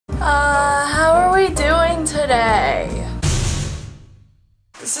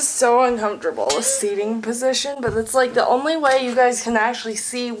so uncomfortable, this seating position, but it's like the only way you guys can actually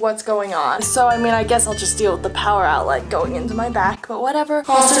see what's going on. So I mean, I guess I'll just deal with the power outlet going into my back, but whatever,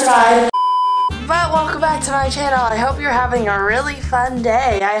 I'll survive. But welcome back to my channel. I hope you're having a really fun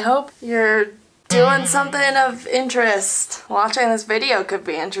day. I hope you're doing something of interest. Watching this video could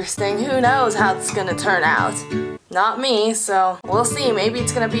be interesting. Who knows how it's gonna turn out? Not me, so we'll see. Maybe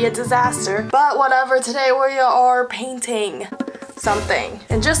it's gonna be a disaster. But whatever, today we are painting something.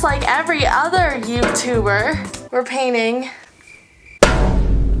 And just like every other YouTuber, we're painting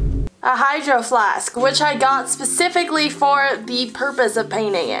a hydro flask, which I got specifically for the purpose of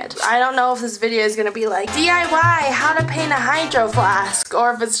painting it. I don't know if this video is gonna be like DIY how to paint a hydro flask,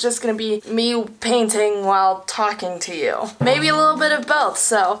 or if it's just gonna be me painting while talking to you. Maybe a little bit of both.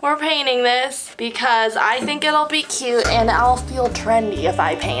 So we're painting this because I think it'll be cute and I'll feel trendy if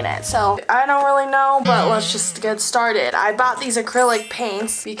I paint it. So I don't really know, but let's just get started. I bought these acrylic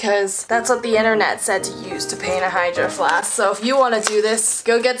paints because that's what the internet said to use to paint a hydro flask. So if you want to do this,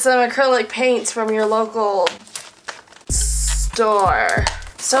 go get some acrylic paints from your local store.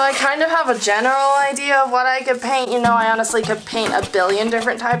 So I kind of have a general idea of what I could paint. You know, I honestly could paint a billion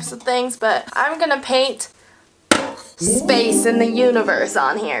different types of things, but I'm gonna paint space in the universe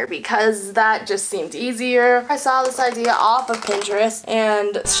on here because that just seemed easier. I saw this idea off of Pinterest,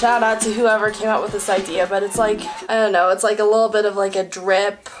 and shout out to whoever came up with this idea, but it's like, I don't know, it's like a little bit of like a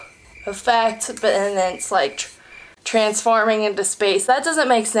drip effect, but and then it's like transforming into space. That doesn't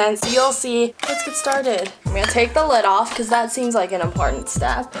make sense. You'll see. Let's get started. I'm gonna take the lid off because that seems like an important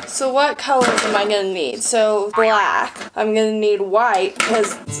step. So what colors am I gonna need? So black. I'm gonna need white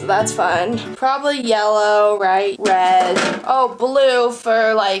because that's fun. Probably yellow, right? Red. Oh, blue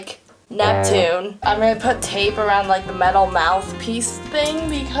for like Neptune. I'm gonna put tape around like the metal mouthpiece thing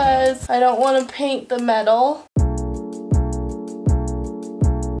because I don't want to paint the metal.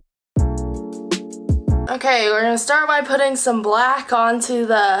 Okay, we're gonna start by putting some black onto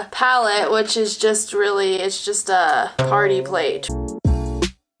the palette, which is just really, it's just a party plate.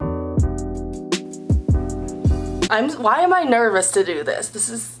 Why am I nervous to do this? This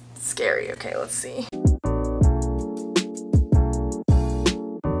is scary. Okay, let's see.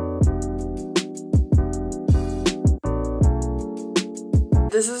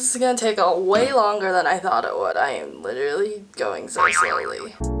 This is gonna take way longer than I thought it would. I am literally going so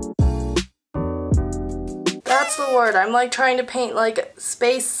slowly. That's the word. I'm like trying to paint like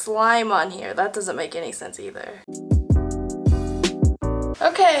space slime on here. That doesn't make any sense either.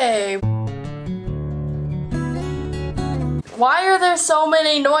 Okay. Why are there so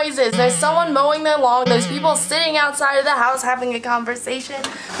many noises? There's someone mowing their lawn. There's people sitting outside of the house having a conversation.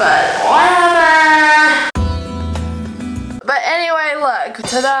 But whatever. But anyway, look,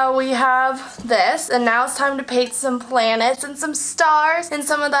 ta-da, we have this, and now it's time to paint some planets and some stars and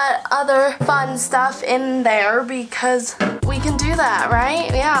some of that other fun stuff in there because we can do that, right?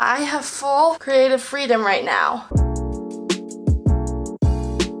 Yeah, I have full creative freedom right now.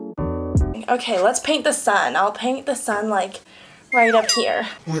 Okay, let's paint the sun. I'll paint the sun like right up here.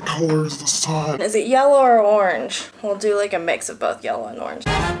 What color is the sun? Is it yellow or orange? We'll do like a mix of both yellow and orange.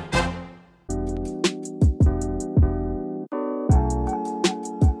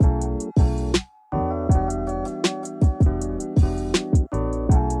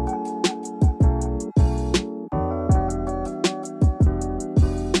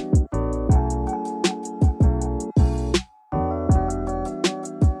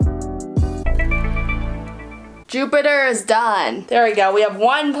 Jupiter is done. There we go. We have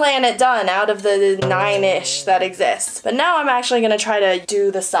one planet done out of the 9-ish that exists. But now I'm actually gonna try to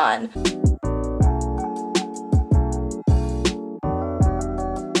do the sun.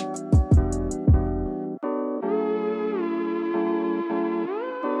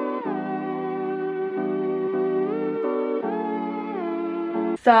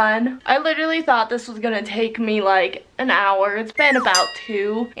 Sun. I literally thought this was gonna take me like an hour. It's been about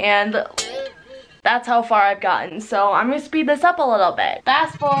 2, and that's how far I've gotten. So I'm gonna speed this up a little bit.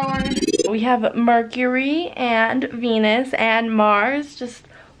 Fast forward. We have Mercury and Venus and Mars. Just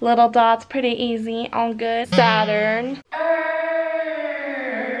little dots, pretty easy, all good. Saturn.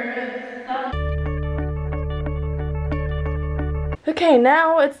 Okay,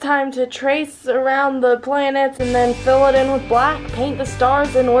 now it's time to trace around the planets and then fill it in with black, paint the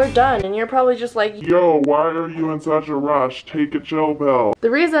stars, and we're done. And you're probably just like, yo, why are you in such a rush? Take a chill pill. The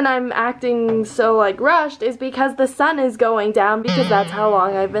reason I'm acting so like rushed is because the sun is going down because that's how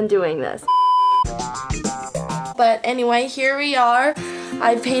long I've been doing this. But anyway, here we are.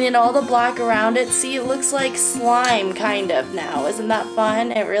 I painted all the black around it. See, it looks like slime kind of now. Isn't that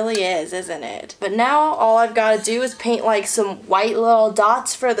fun? It really is, isn't it? But now all I've got to do is paint like some white little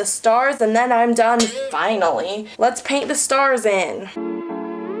dots for the stars, and then I'm done finally. Let's paint the stars in.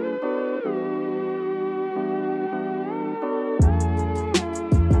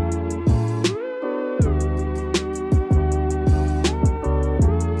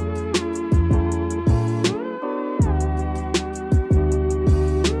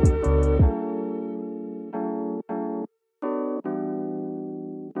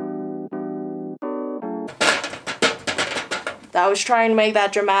 I was trying to make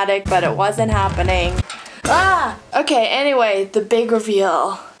that dramatic, but it wasn't happening. Ah! Okay, anyway, the big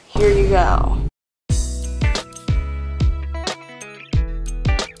reveal. Here you go.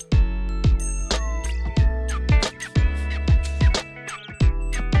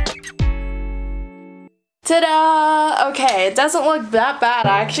 Ta-da! Okay, it doesn't look that bad.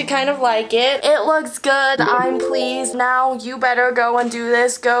 I actually kind of like it. It looks good. I'm pleased. Now you better go and do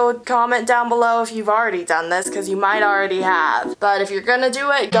this. Go comment down below if you've already done this, because you might already have. But if you're gonna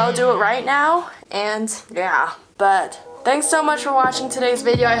do it, go do it right now. And yeah, but thanks so much for watching today's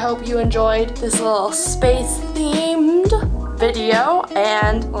video. I hope you enjoyed this little space-themed video,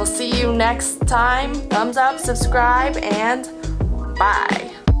 and we'll see you next time. Thumbs up, subscribe, and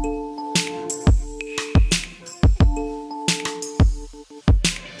bye.